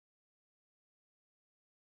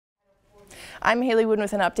I'm Hayley Woodin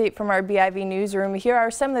with an update from our BIV newsroom. Here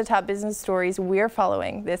are some of the top business stories we're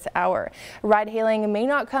following this hour. Ride-hailing may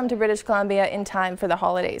not come to British Columbia in time for the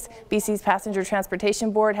holidays. BC's Passenger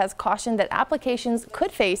Transportation Board has cautioned that applications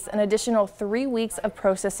could face an additional 3 weeks of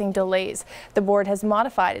processing delays. The board has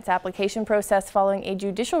modified its application process following a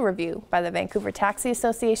judicial review by the Vancouver Taxi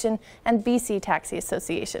Association and BC Taxi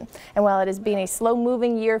Association. And while it has been a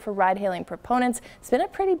slow-moving year for ride-hailing proponents, it's been a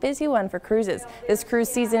pretty busy one for cruises. This cruise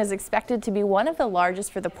season is expected to be one of the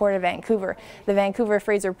largest for the Port of Vancouver. The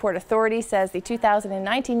Vancouver-Fraser Port Authority says the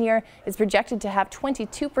 2019 year is projected to have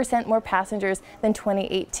 22% more passengers than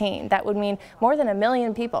 2018. That would mean more than 1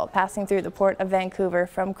 million people passing through the Port of Vancouver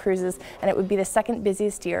from cruises, and it would be the second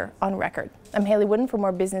busiest year on record. I'm Hayley Woodin. For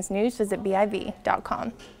more business news, visit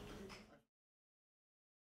BIV.com.